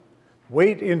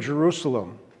Wait in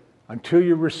Jerusalem until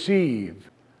you receive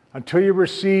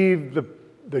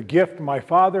the gift my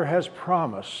Father has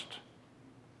promised.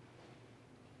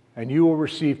 And you will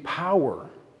receive power,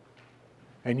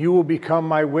 and you will become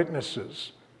my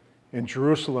witnesses in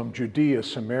Jerusalem, Judea,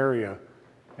 Samaria,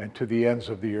 and to the ends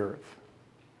of the earth.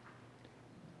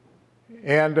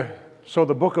 And so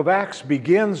the book of Acts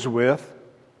begins with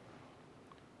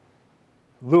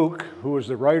Luke, who is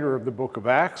the writer of the book of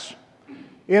Acts.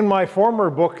 In my former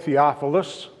book,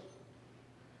 Theophilus,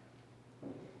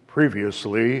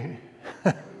 previously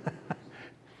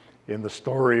in the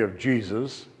story of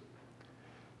Jesus,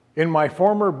 in my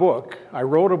former book, I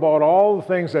wrote about all the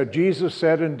things that Jesus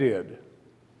said and did.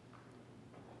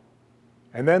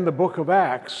 And then the book of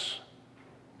Acts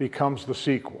becomes the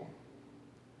sequel.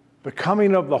 The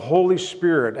coming of the Holy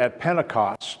Spirit at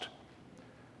Pentecost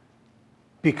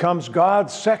becomes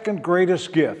God's second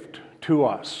greatest gift to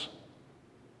us.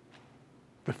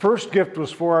 The first gift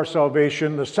was for our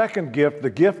salvation. The second gift, the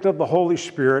gift of the Holy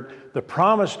Spirit, the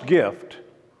promised gift,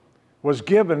 was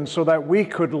given so that we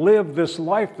could live this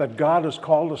life that God has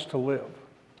called us to live.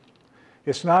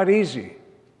 It's not easy.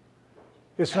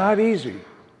 It's not easy.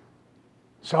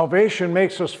 Salvation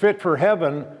makes us fit for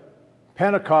heaven.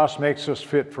 Pentecost makes us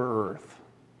fit for earth.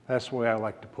 That's the way I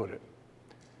like to put it.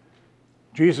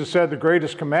 Jesus said the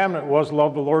greatest commandment was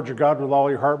love the Lord your God with all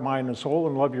your heart, mind, and soul,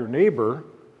 and love your neighbor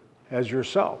as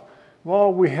yourself.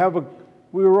 Well, we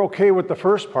were okay with the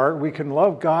first part. We can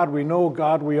love God, we know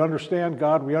God, we understand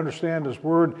His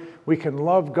Word. We can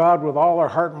love God with all our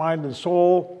heart, mind, and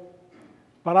soul.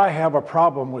 But I have a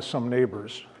problem with some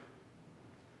neighbors.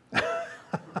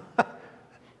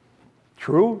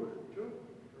 True?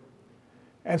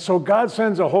 And so God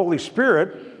sends a Holy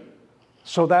Spirit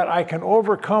so that I can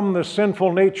overcome the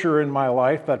sinful nature in my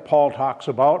life that Paul talks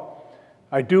about.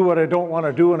 I do what I don't want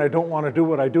to do, and I don't want to do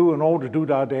what I do, and oh, to do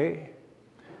da day.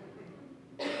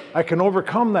 I can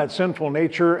overcome that sinful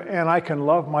nature, and I can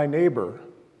love my neighbor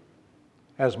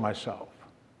as myself.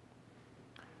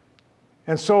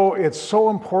 And so it's so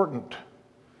important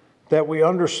that we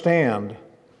understand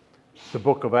the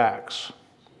book of Acts.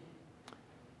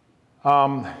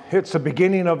 It's the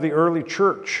beginning of the early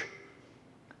church.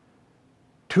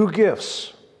 Two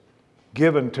gifts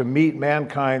given to meet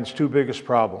mankind's two biggest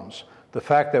problems: the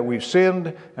fact that we've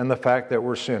sinned and the fact that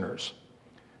we're sinners.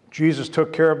 Jesus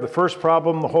took care of the first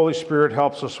problem. The Holy Spirit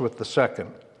helps us with the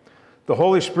second. The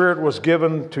Holy Spirit was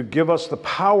given to give us the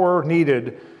power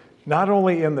needed not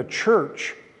only in the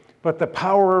church, but the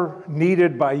power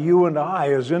needed by you and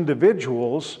I as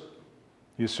individuals,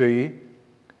 you see,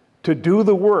 to do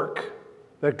the work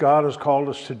that God has called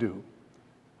us to do,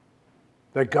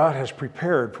 that God has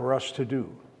prepared for us to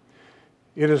do.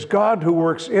 It is God who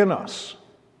works in us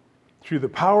through the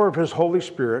power of His Holy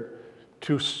Spirit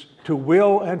to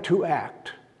will and to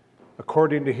act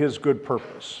according to His good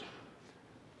purpose.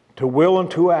 To will and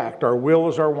to act. Our will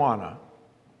is our wanna.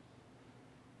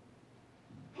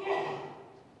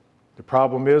 The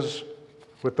problem is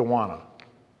with the wanna.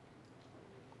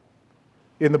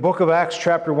 In the book of Acts,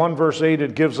 chapter 1, verse 8,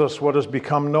 it gives us what has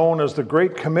become known as the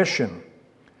Great Commission.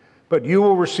 But you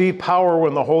will receive power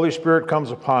when the Holy Spirit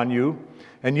comes upon you,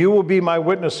 and you will be my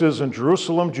witnesses in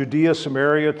Jerusalem, Judea,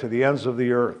 Samaria, to the ends of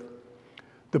the earth.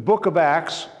 The book of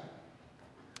Acts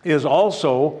is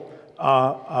also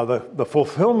the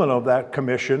fulfillment of that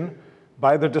commission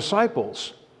by the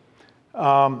disciples.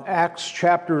 Acts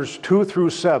chapters 2 through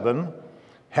 7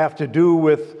 have to do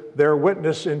with their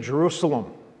witness in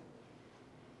Jerusalem.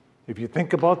 If you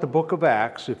think about the book of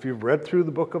Acts, if you've read through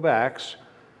the book of Acts,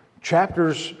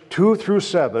 chapters 2 through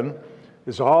 7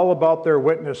 is all about their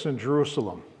witness in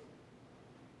Jerusalem.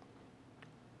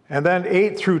 And then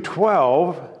 8 through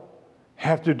 12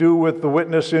 have to do with the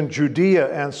witness in Judea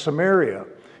and Samaria.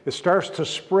 It starts to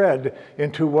spread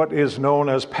into what is known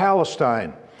as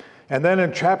Palestine. And then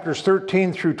in chapters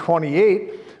 13 through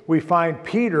 28, we find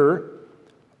Peter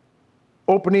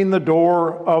opening the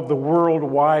door of the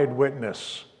worldwide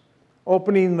witness,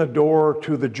 opening the door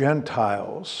to the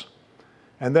Gentiles.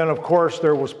 And then, of course,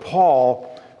 there was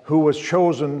Paul, who was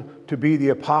chosen to be the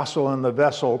apostle and the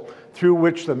vessel through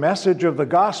which the message of the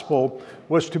gospel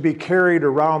was to be carried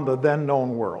around the then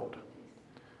known world.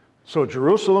 So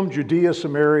Jerusalem, Judea,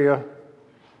 Samaria,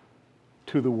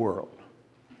 to the world.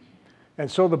 And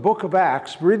so the book of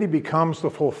Acts really becomes the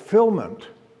fulfillment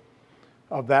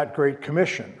of that Great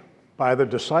Commission by the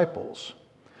disciples.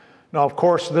 Now, of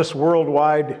course, this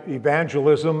worldwide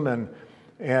evangelism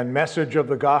and message of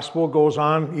the gospel goes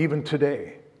on even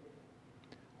today.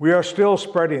 We are still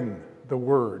spreading the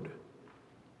word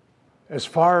as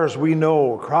far as we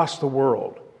know across the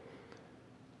world.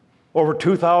 over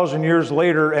 2,000 years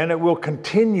later, and it will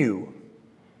continue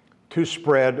to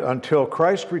spread until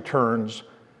Christ returns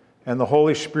and the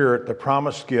Holy Spirit, the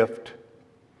promised gift,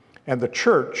 and the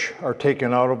church are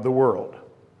taken out of the world.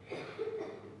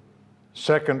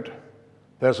 2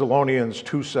 Thessalonians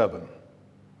 2:7.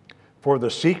 For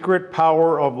the secret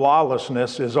power of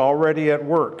lawlessness is already at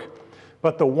work,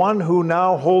 but the one who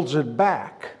now holds it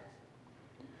back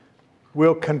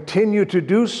will continue to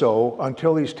do so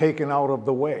until he's taken out of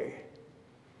the way.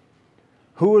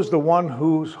 Who is the one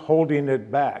who's holding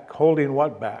it back? Holding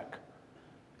what back?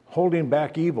 Holding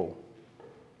back evil.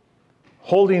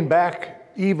 Holding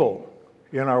back evil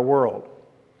in our world.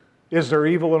 Is there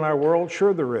evil in our world?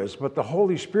 Sure there is, but the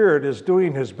Holy Spirit is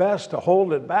doing his best to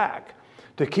hold it back,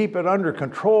 to keep it under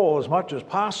control as much as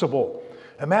possible.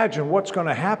 Imagine what's going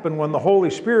to happen when the Holy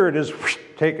Spirit is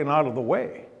taken out of the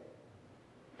way.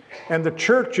 And the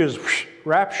church is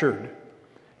raptured,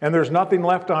 and there's nothing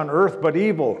left on earth but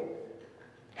evil.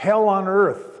 Hell on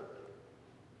earth.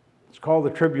 It's called the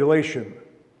tribulation.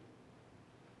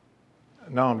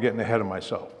 Now I'm getting ahead of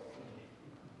myself.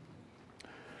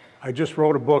 I just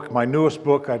wrote a book, my newest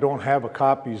book. I don't have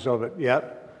copies of it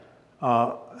yet,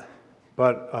 but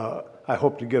I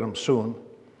hope to get them soon.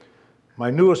 My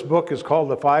newest book is called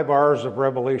The 5 R's of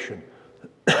Revelation.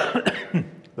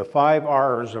 The 5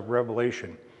 R's of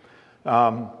Revelation.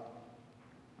 I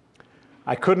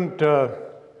couldn't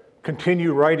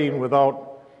continue writing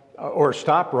without, or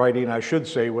stop writing, I should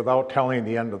say, without telling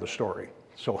the end of the story.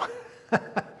 So,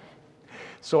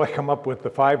 so I come up with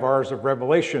the 5 R's of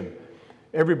Revelation.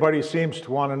 Everybody seems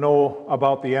to want to know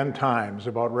about the end times,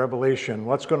 about Revelation,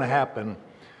 what's going to happen,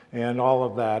 and all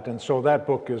of that. And so that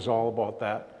book is all about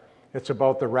that. It's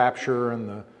about the rapture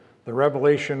and the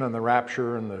revelation and the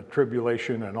rapture and the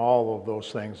tribulation and all of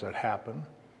those things that happen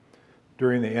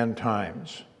during the end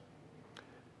times.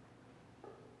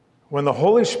 When the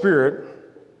Holy Spirit,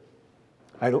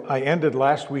 I ended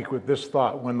last week with this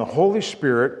thought, when the Holy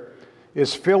Spirit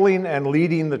is filling and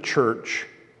leading the church,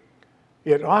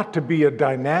 it ought to be a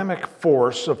dynamic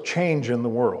force of change in the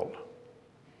world.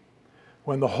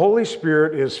 When the Holy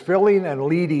Spirit is filling and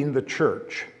leading the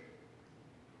church,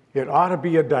 it ought to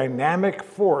be a dynamic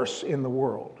force in the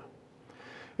world.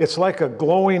 It's like a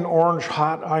glowing orange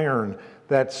hot iron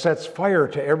that sets fire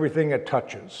to everything it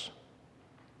touches.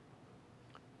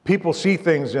 People see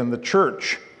things in the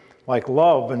church like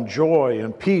love and joy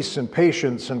and peace and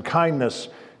patience and kindness,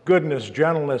 goodness,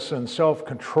 gentleness, and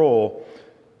self-control,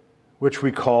 which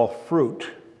we call fruit.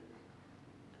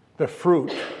 The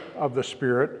fruit of the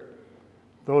Spirit.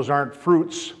 Those aren't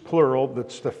fruits, plural,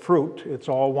 that's the fruit. It's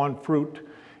all one fruit.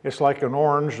 It's like an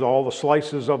orange, all the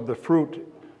slices of the fruit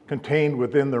contained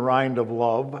within the rind of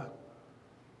love.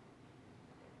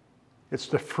 It's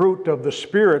the fruit of the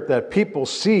Spirit that people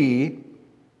see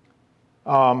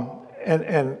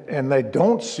and they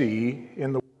don't see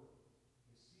in the world.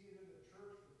 They see it in the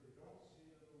church, but they don't see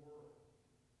it in the world.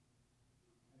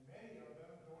 And many of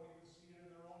them don't even see it in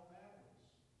their own families.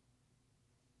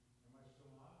 Am I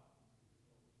still on?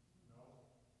 No?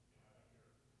 Yeah,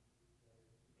 I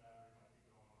think the battery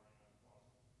might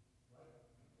be going or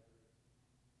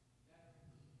I'm unpaused.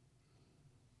 What?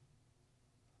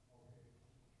 Okay.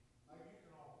 You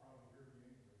can all probably hear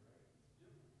me anyway,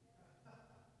 right?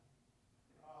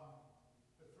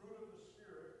 The fruit of the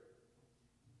Spirit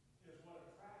is what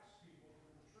attracts people to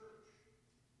the church.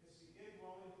 It's the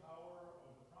indwelling power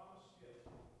of the promised gift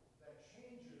that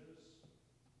changes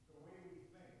the way we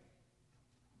think.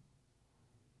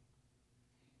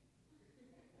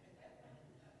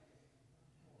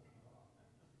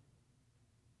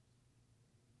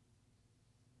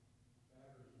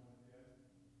 Batteries went dead.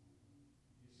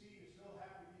 You see, you still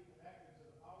have to be connected to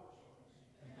the power source.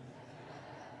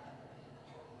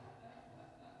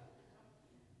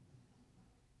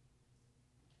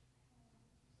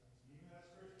 Even as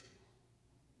Christians,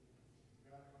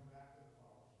 we've got to come back to the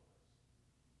power source.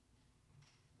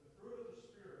 The fruit of the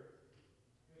Spirit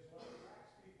is what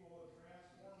attracts people and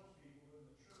transforms people in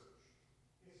the church.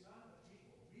 It's not the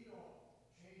people. We don't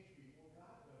change people.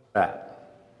 God does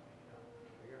that.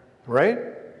 Right?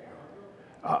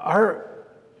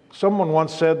 Someone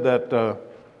once said that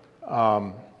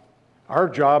our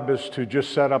job is to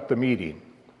just set up the meeting.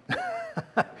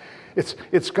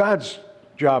 It's God's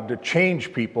job to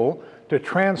change people, to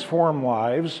transform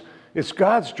lives. It's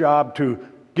God's job to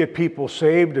get people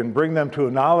saved and bring them to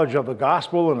a knowledge of the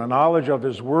gospel and a knowledge of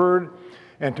His Word,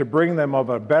 and to bring them of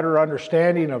a better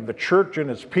understanding of the church and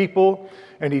its people.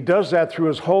 And He does that through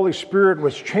His Holy Spirit,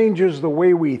 which changes the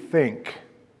way we think.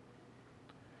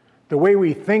 The way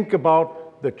we think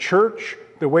about the church,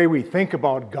 the way we think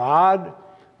about God,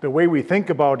 the way we think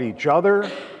about each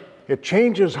other. It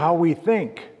changes how we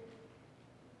think.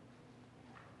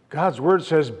 God's word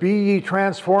says, "Be ye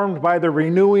transformed by the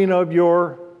renewing of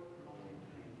your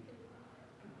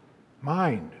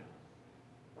mind."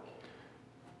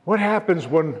 What happens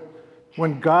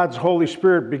when God's Holy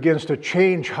Spirit begins to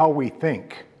change how we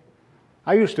think?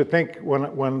 I used to think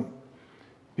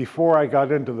before I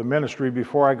got into the ministry,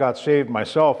 before I got saved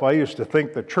myself, I used to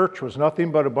think the church was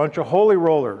nothing but a bunch of holy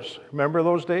rollers. Remember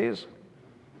those days?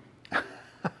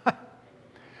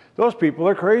 Those people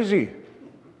are crazy.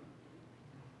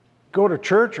 Go to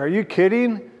church? Are you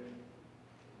kidding?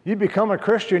 You become a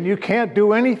Christian, you can't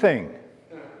do anything.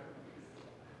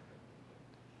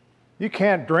 You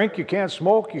can't drink, you can't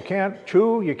smoke, you can't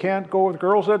chew, you can't go with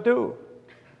girls that do.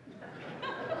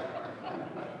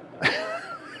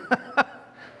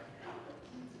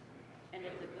 And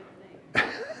it's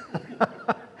a good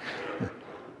thing.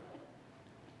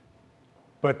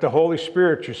 But the Holy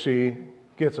Spirit, you see,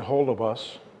 gets a hold of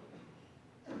us,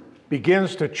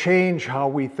 begins to change how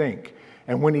we think.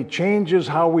 And when he changes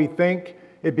how we think,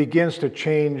 it begins to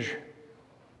change.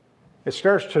 It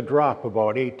starts to drop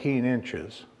about 18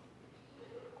 inches.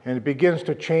 And it begins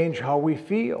to change how we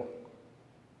feel.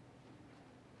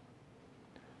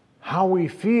 How we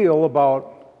feel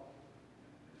about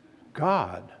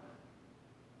God.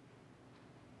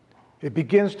 It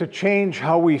begins to change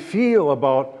how we feel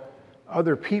about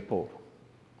other people.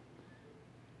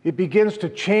 It begins to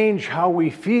change how we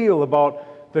feel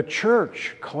about the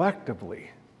church collectively.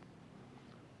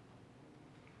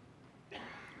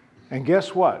 And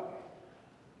guess what?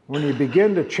 When you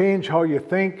begin to change how you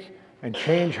think and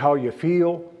change how you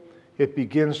feel, it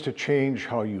begins to change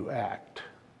how you act.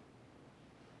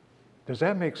 Does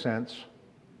that make sense?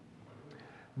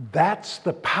 That's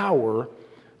the power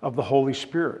of the Holy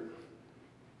Spirit.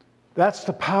 That's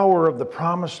the power of the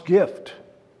promised gift.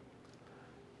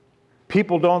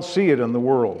 People don't see it in the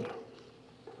world.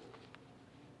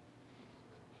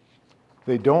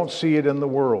 They don't see it in the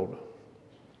world.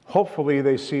 Hopefully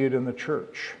they see it in the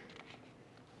church.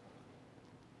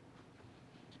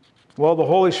 Well, the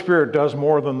Holy Spirit does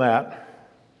more than that,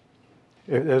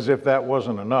 as if that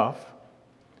wasn't enough.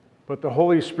 But the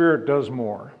Holy Spirit does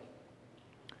more.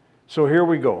 So here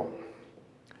we go.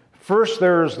 First,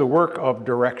 there is the work of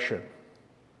direction.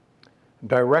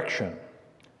 Direction.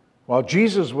 While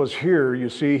Jesus was here, you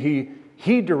see,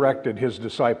 he directed his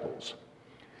disciples.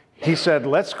 He said,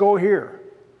 let's go here.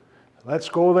 Let's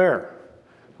go there.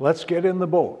 Let's get in the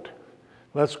boat.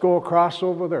 Let's go across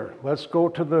over there. Let's go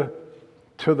to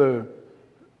the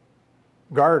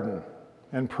garden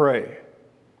and pray.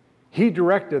 He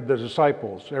directed the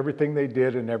disciples, everything they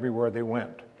did and everywhere they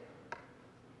went.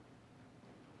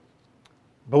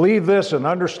 Believe this and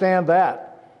understand that.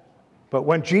 But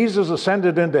when Jesus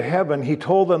ascended into heaven, he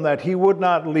told them that he would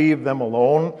not leave them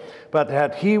alone, but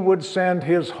that he would send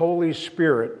his Holy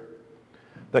Spirit,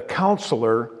 the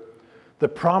counselor, the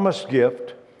promised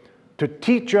gift, to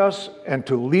teach us and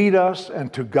to lead us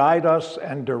and to guide us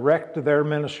and direct their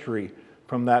ministry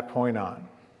from that point on.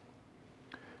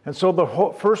 And so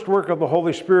the first work of the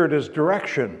Holy Spirit is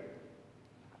direction.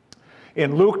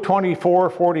 In Luke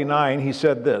 24:49, he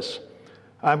said this,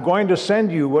 I'm going to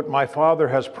send you what my Father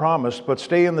has promised, but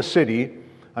stay in the city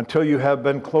until you have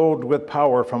been clothed with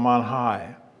power from on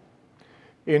high.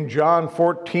 In John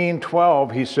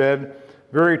 14:12, he said,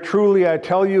 very truly I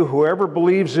tell you, whoever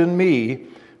believes in me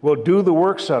will do the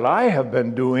works that I have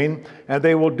been doing, and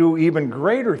they will do even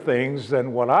greater things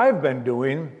than what I've been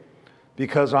doing,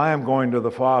 because I am going to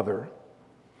the Father.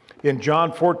 In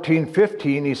John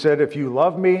 14:15, he said, if you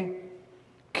love me,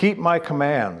 keep my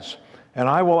commands, and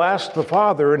I will ask the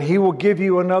Father, and he will give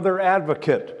you another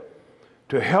advocate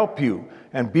to help you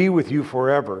and be with you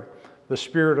forever, the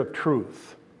Spirit of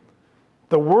truth.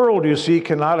 The world, you see,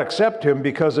 cannot accept him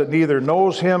because it neither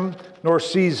knows him nor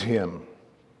sees him.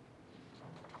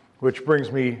 Which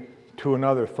brings me to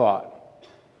another thought.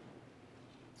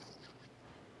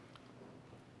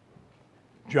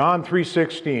 John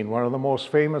 3:16, one of the most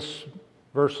famous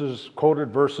verses,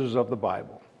 quoted verses of the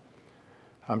Bible.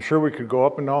 I'm sure we could go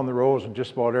up and down the rows and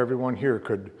just about everyone here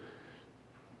could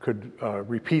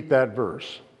repeat that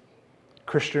verse,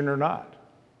 Christian or not,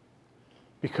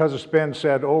 because it's been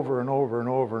said over and over and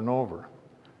over and over.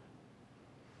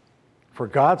 For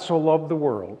God so loved the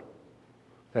world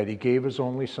that he gave his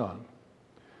only Son,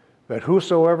 that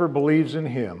whosoever believes in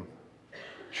him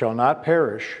shall not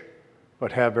perish,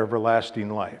 but have everlasting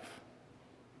life.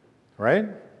 Right?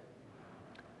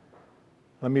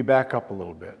 Let me back up a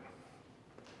little bit.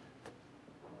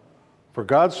 For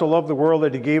God so loved the world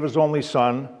that he gave his only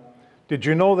Son. Did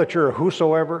you know that you're a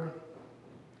whosoever?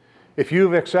 If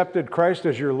you've accepted Christ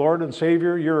as your Lord and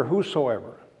Savior, you're a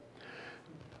whosoever.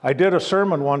 I did a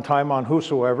sermon one time on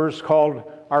whosoevers called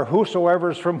Our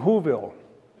Whosoevers from Whoville.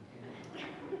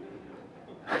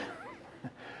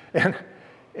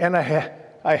 and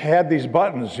I had these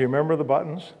buttons. You remember the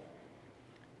buttons?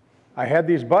 I had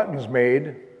these buttons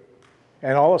made,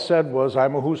 and all it said was,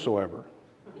 I'm a whosoever.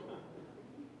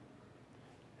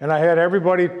 And I had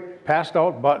everybody passed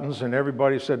out buttons, and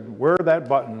everybody said, wear that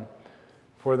button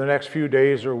for the next few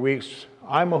days or weeks.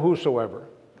 I'm a whosoever.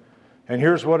 And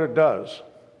here's what it does.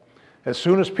 As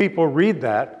soon as people read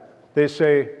that, they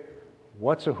say,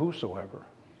 what's a whosoever?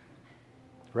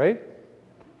 Right?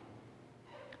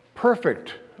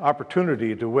 Perfect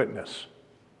opportunity to witness.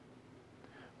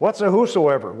 What's a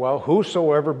whosoever? Well,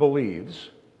 whosoever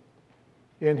believes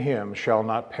in him shall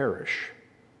not perish,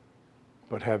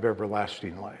 but have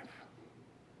everlasting life.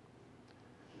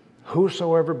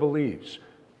 Whosoever believes.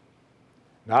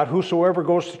 Not whosoever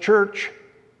goes to church.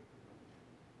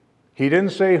 He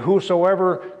didn't say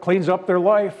whosoever cleans up their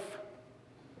life.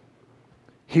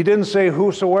 He didn't say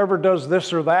whosoever does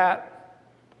this or that.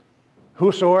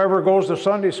 Whosoever goes to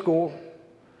Sunday school.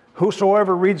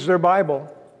 Whosoever reads their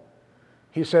Bible.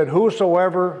 He said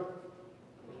whosoever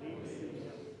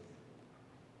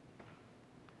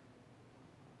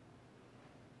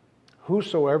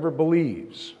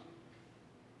believes.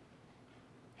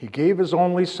 He gave his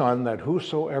only Son that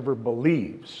whosoever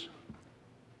believes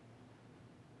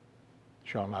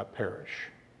shall not perish.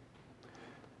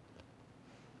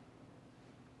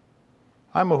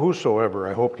 I'm a whosoever,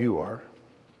 I hope you are.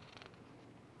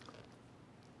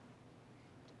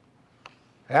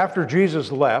 After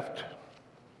Jesus left,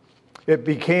 it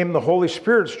became the Holy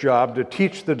Spirit's job to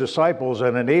teach the disciples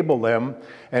and enable them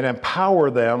and empower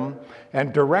them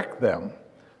and direct them.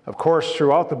 Of course,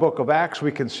 throughout the book of Acts,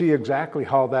 we can see exactly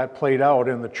how that played out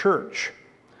in the church.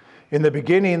 In the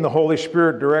beginning, the Holy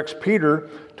Spirit directs Peter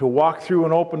to walk through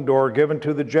an open door given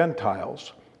to the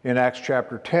Gentiles in Acts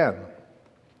chapter 10.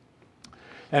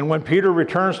 And when Peter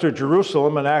returns to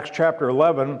Jerusalem in Acts chapter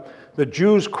 11, the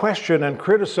Jews question and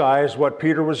criticize what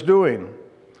Peter was doing.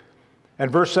 And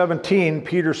verse 17,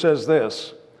 Peter says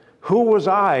this, "Who was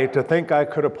I to think I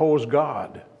could oppose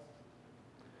God?"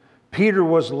 Peter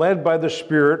was led by the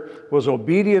Spirit, was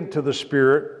obedient to the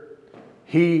Spirit.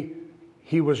 He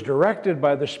was directed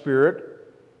by the Spirit,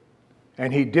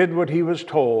 and he did what he was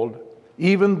told,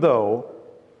 even though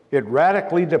it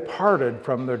radically departed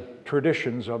from the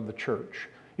traditions of the church,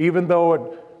 even though it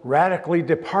radically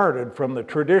departed from the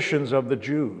traditions of the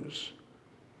Jews.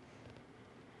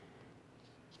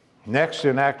 Next,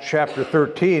 in Acts chapter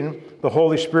 13, the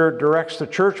Holy Spirit directs the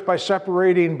church by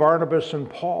separating Barnabas and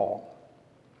Paul.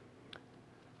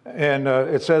 And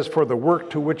it says, for the work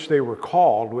to which they were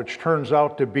called, which turns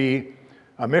out to be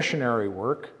a missionary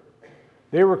work,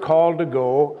 they were called to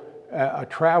go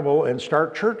travel and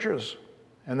start churches.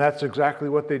 And that's exactly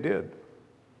what they did.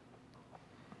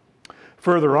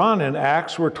 Further on in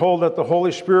Acts, we're told that the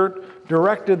Holy Spirit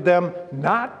directed them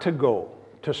not to go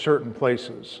to certain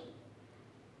places.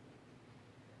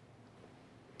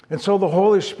 And so the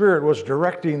Holy Spirit was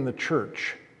directing the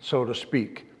church, so to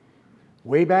speak,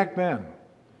 way back then.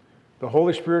 The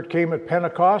Holy Spirit came at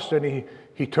Pentecost and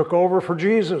he took over for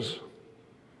Jesus.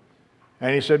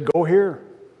 And he said, go here,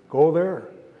 go there,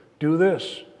 do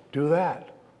this, do that.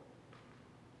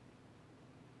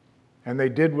 And they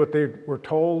did what they were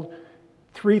told.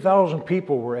 3,000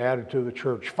 people were added to the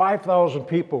church. 5,000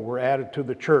 people were added to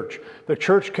the church. The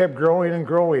church kept growing and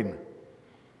growing.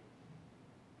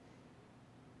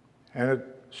 And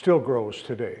it still grows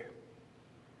today.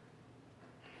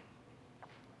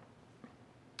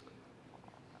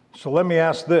 So let me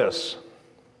ask this.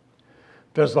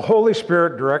 Does the Holy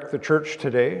Spirit direct the church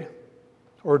today,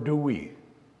 or do we?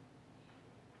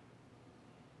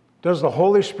 Does the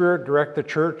Holy Spirit direct the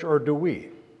church, or do we?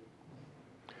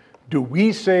 Do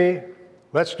we say,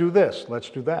 let's do this, let's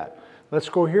do that, let's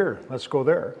go here, let's go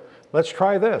there, let's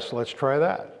try this, let's try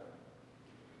that?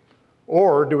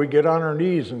 Or do we get on our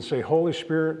knees and say, Holy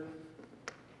Spirit,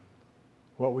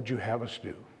 what would you have us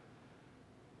do?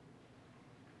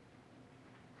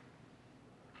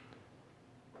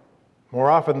 More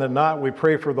often than not, we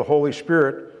pray for the Holy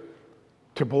Spirit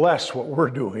to bless what we're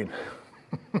doing.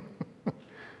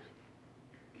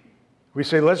 We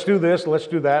say, let's do this, let's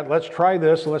do that, let's try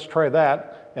this, let's try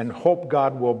that, and hope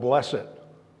God will bless it.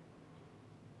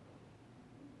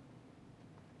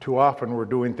 Too often we're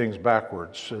doing things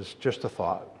backwards. It's just a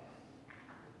thought.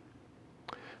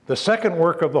 The second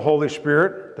work of the Holy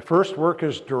Spirit, the first work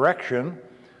is direction.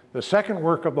 The second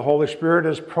work of the Holy Spirit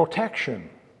is protection.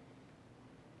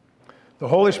 The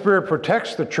Holy Spirit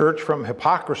protects the church from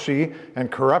hypocrisy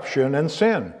and corruption and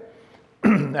sin.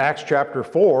 Acts chapter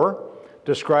 4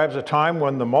 describes a time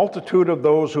when the multitude of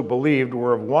those who believed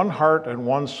were of one heart and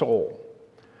one soul.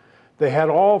 They had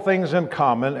all things in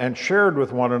common and shared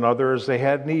with one another as they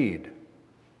had need.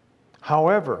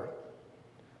 However,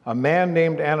 a man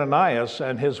named Ananias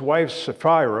and his wife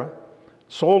Sapphira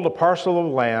sold a parcel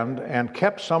of land and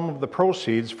kept some of the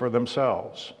proceeds for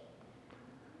themselves.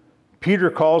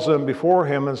 Peter calls them before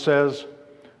him and says,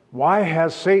 "Why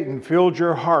has Satan filled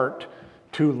your heart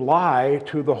to lie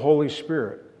to the Holy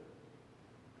Spirit?"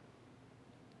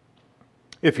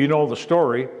 If you know the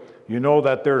story, you know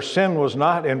that their sin was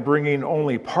not in bringing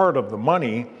only part of the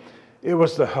money, it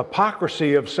was the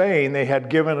hypocrisy of saying they had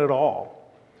given it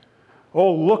all.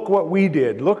 Oh, look what we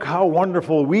did. Look how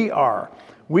wonderful we are.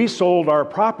 We sold our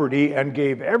property and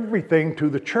gave everything to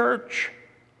the church.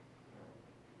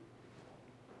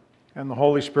 And the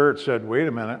Holy Spirit said, wait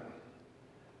a minute,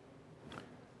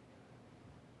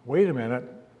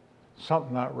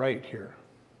 something not right here.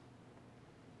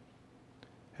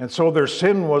 And so their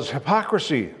sin was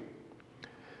hypocrisy.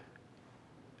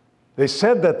 They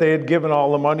said that they had given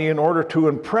all the money in order to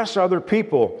impress other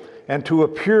people and to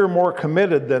appear more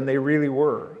committed than they really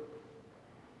were.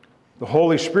 The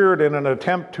Holy Spirit, in an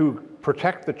attempt to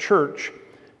protect the church,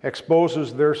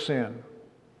 exposes their sin.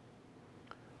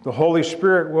 The Holy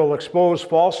Spirit will expose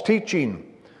false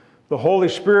teaching. The Holy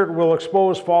Spirit will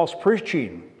expose false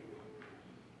preaching.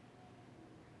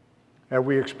 Have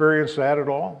we experienced that at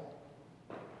all?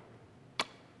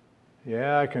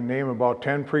 Yeah, I can name about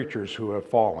 10 preachers who have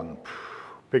fallen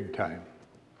big time.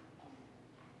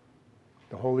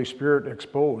 The Holy Spirit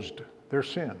exposed their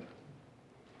sin.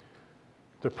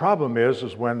 The problem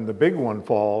is when the big one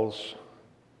falls,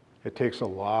 it takes a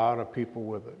lot of people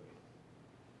with it.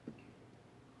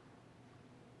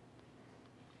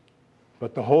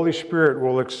 But the Holy Spirit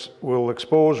will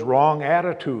expose wrong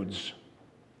attitudes.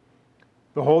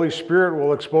 The Holy Spirit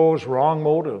will expose wrong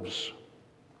motives.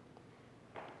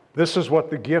 This is what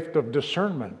the gift of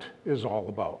discernment is all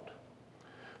about.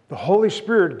 The Holy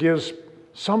Spirit gives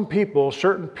some people,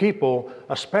 certain people,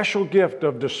 a special gift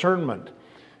of discernment.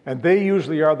 And they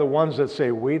usually are the ones that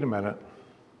say, wait a minute,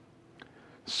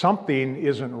 something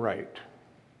isn't right.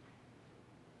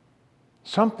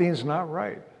 Something's not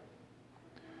right.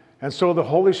 And so the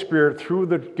Holy Spirit, through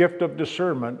the gift of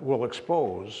discernment, will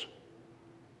expose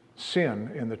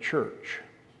sin in the church.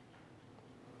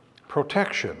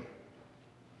 Protection.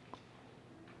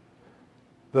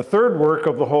 The third work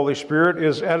of the Holy Spirit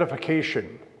is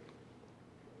edification.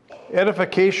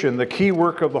 Edification, the key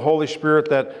work of the Holy Spirit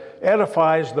that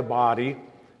edifies the body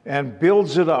and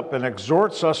builds it up and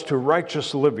exhorts us to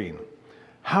righteous living.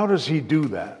 How does he do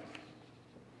that?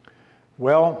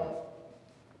 Well,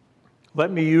 let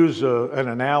me use an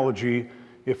analogy,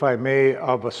 if I may,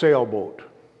 of a sailboat.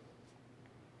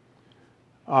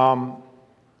 A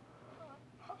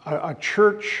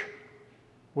church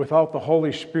without the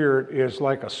Holy Spirit is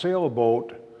like a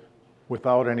sailboat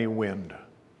without any wind.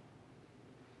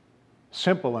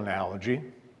 Simple analogy.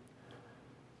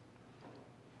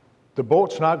 The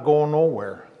boat's not going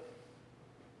nowhere.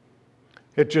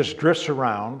 It just drifts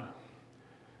around,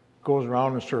 goes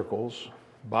around in circles,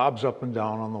 bobs up and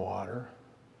down on the water,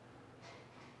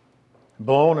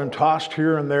 blown and tossed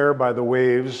here and there by the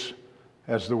waves,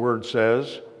 as the word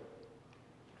says.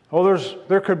 Oh,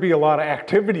 there could be a lot of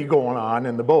activity going on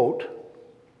in the boat,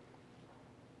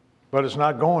 but it's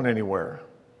not going anywhere.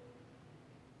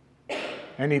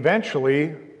 And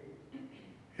eventually,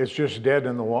 it's just dead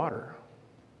in the water.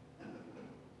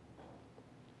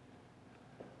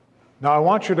 Now, I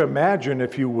want you to imagine,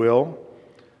 if you will,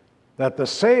 that the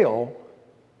sail,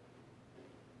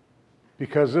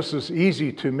 because this is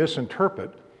easy to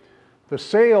misinterpret, the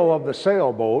sail of the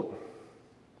sailboat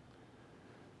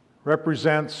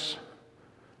represents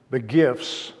the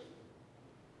gifts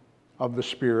of the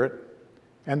Spirit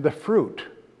and the fruit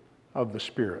of the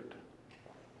Spirit.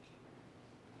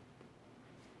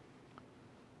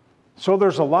 So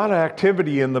there's a lot of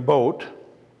activity in the boat.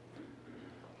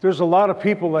 There's a lot of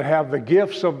people that have the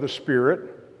gifts of the Spirit.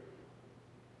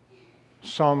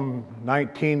 Some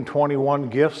 1921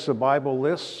 gifts the Bible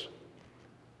lists.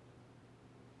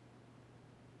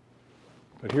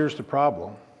 But here's the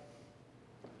problem.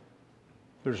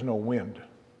 There's no wind.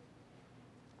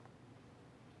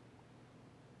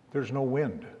 There's no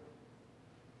wind.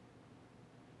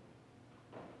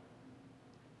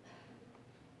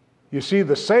 You see,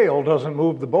 the sail doesn't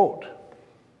move the boat.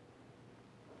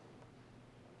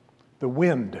 The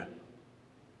wind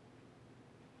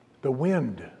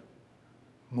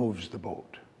moves the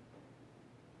boat.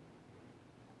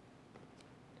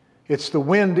 It's the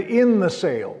wind in the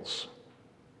sails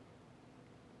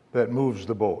that moves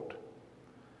the boat.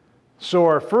 So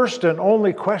our first and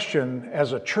only question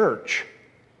as a church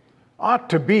ought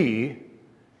to be,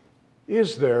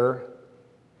 is there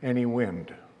any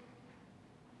wind?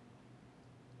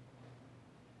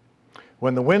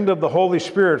 When the wind of the Holy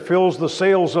Spirit fills the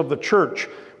sails of the church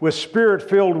with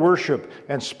Spirit-filled worship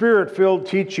and Spirit-filled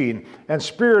teaching and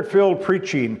Spirit-filled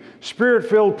preaching,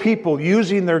 Spirit-filled people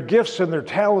using their gifts and their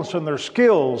talents and their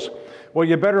skills, well,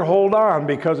 you better hold on,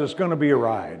 because it's going to be a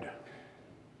ride.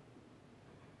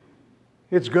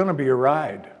 It's going to be a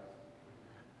ride.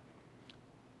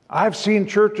 I've seen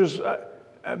churches,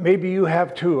 maybe you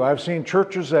have too, I've seen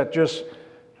churches that just,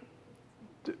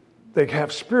 they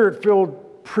have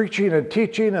Spirit-filled preaching and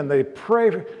teaching, and they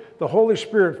pray, the Holy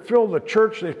Spirit fill the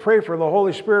church, they pray for the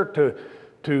Holy Spirit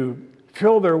to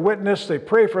fill their witness, they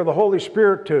pray for the Holy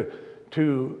Spirit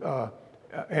to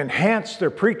enhance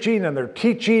their preaching and their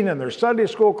teaching and their Sunday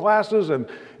school classes, and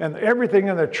everything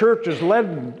in the church is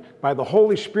led by the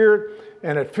Holy Spirit,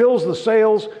 and it fills the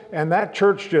sails, and that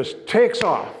church just takes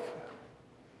off.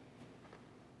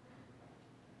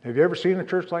 Have you ever seen a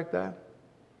church like that?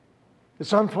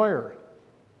 It's on fire.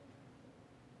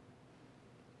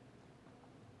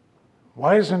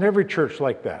 Why isn't every church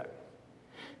like that?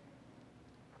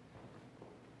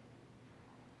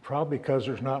 Probably because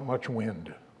there's not much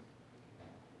wind.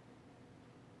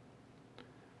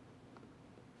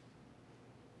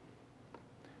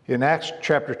 In Acts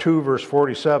chapter 2, verse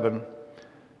 47,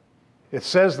 it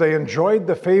says they enjoyed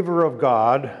the favor of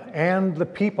God and the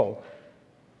people.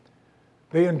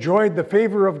 They enjoyed the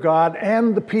favor of God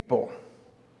and the people.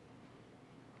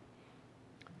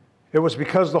 It was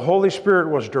because the Holy Spirit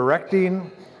was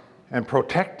directing and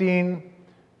protecting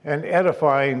and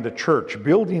edifying the church,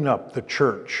 building up the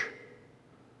church.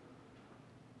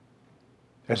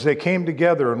 As they came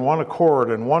together in one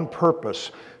accord and one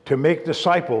purpose to make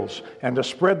disciples and to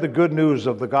spread the good news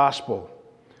of the gospel.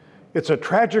 It's a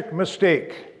tragic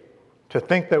mistake to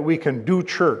think that we can do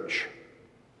church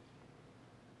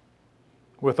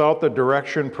without the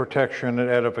direction, protection, and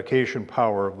edification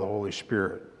power of the Holy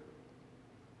Spirit.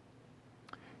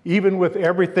 Even with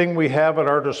everything we have at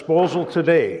our disposal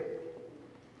today,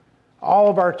 all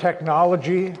of our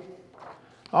technology,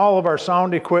 all of our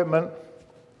sound equipment,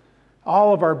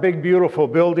 all of our big, beautiful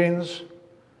buildings,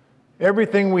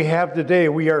 everything we have today,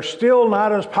 we are still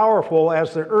not as powerful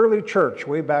as the early church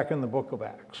way back in the book of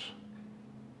Acts.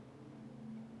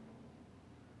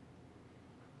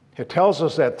 It tells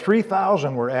us that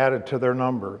 3,000 were added to their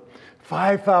number.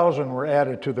 5,000 were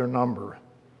added to their number.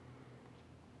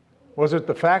 Was it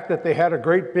the fact that they had a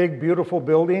great, big, beautiful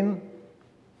building?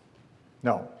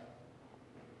 No.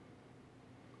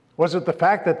 Was it the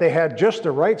fact that they had just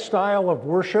the right style of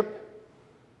worship?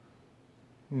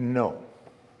 No.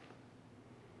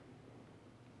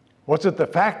 Was it the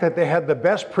fact that they had the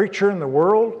best preacher in the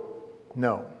world?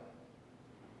 No.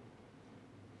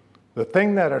 The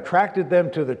thing that attracted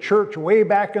them to the church way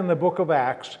back in the book of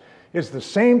Acts is the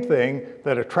same thing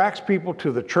that attracts people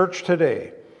to the church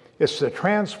today. It's the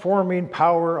transforming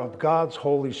power of God's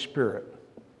Holy Spirit.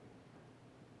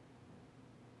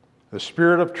 The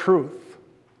Spirit of truth,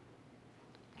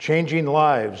 changing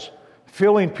lives,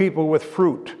 filling people with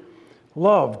fruit,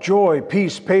 love, joy,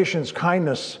 peace, patience,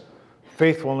 kindness,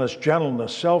 faithfulness,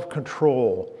 gentleness,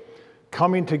 self-control,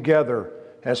 coming together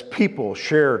as people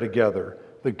share together.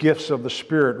 The gifts of the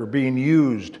Spirit are being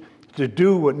used to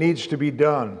do what needs to be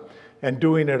done, and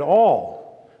doing it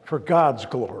all for God's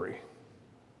glory.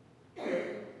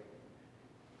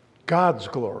 God's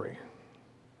glory.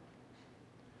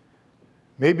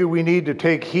 Maybe we need to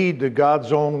take heed to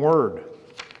God's own word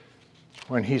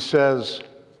when he says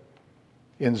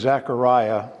in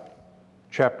Zechariah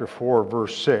chapter 4,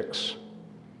 verse 6,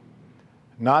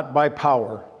 not by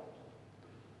power,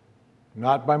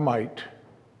 not by might,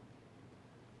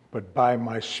 but by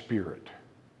my Spirit,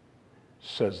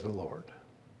 says the Lord.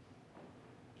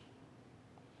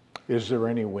 Is there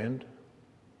any wind?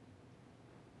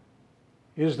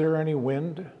 Is there any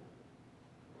wind?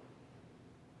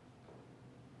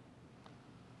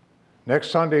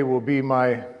 Next Sunday will be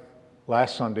my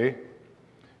last Sunday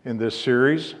in this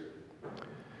series,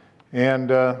 and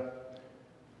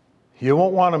you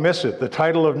won't want to miss it. The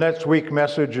title of next week's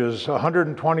message is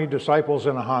 120 Disciples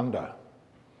in a Honda.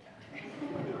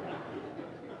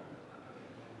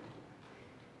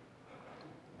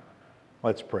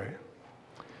 Let's pray.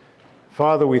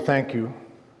 Father, we thank you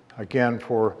again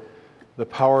for the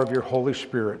power of your Holy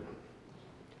Spirit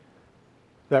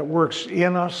that works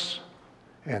in us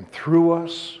and through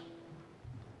us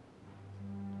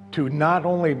to not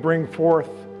only bring forth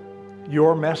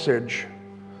your message,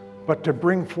 but to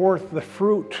bring forth the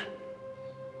fruit,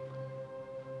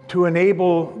 to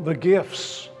enable the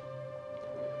gifts,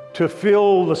 to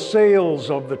fill the sails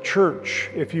of the church,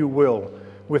 if you will,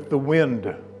 with the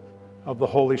wind of the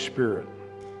Holy Spirit.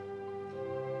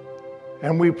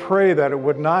 And we pray that it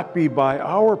would not be by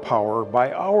our power,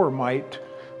 by our might,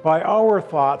 by our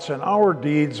thoughts and our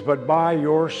deeds, but by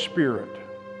your Spirit,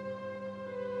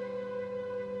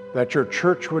 that your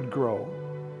church would grow,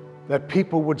 that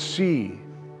people would see,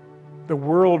 the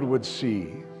world would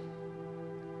see,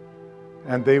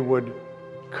 and they would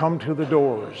come to the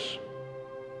doors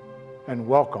and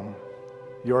welcome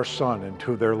your Son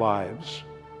into their lives.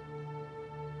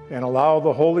 And allow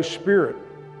the Holy Spirit,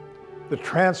 the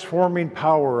transforming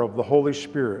power of the Holy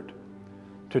Spirit,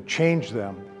 to change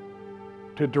them,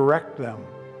 to direct them,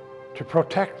 to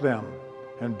protect them,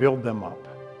 and build them up.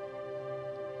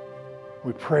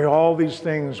 We pray all these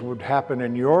things would happen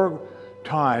in your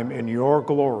time, in your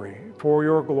glory, for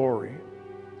your glory,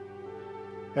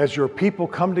 as your people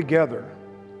come together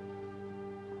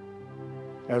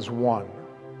as one,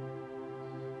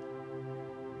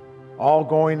 all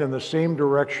going in the same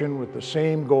direction, with the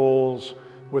same goals,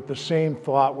 with the same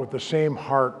thought, with the same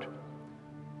heart,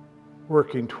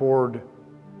 working toward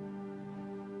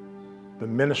the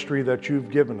ministry that you've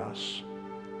given us,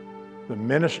 the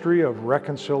ministry of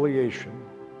reconciliation.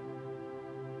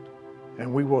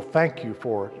 And we will thank you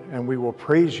for it, and we will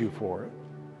praise you for it.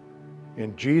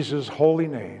 In Jesus' holy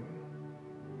name,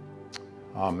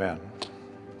 amen.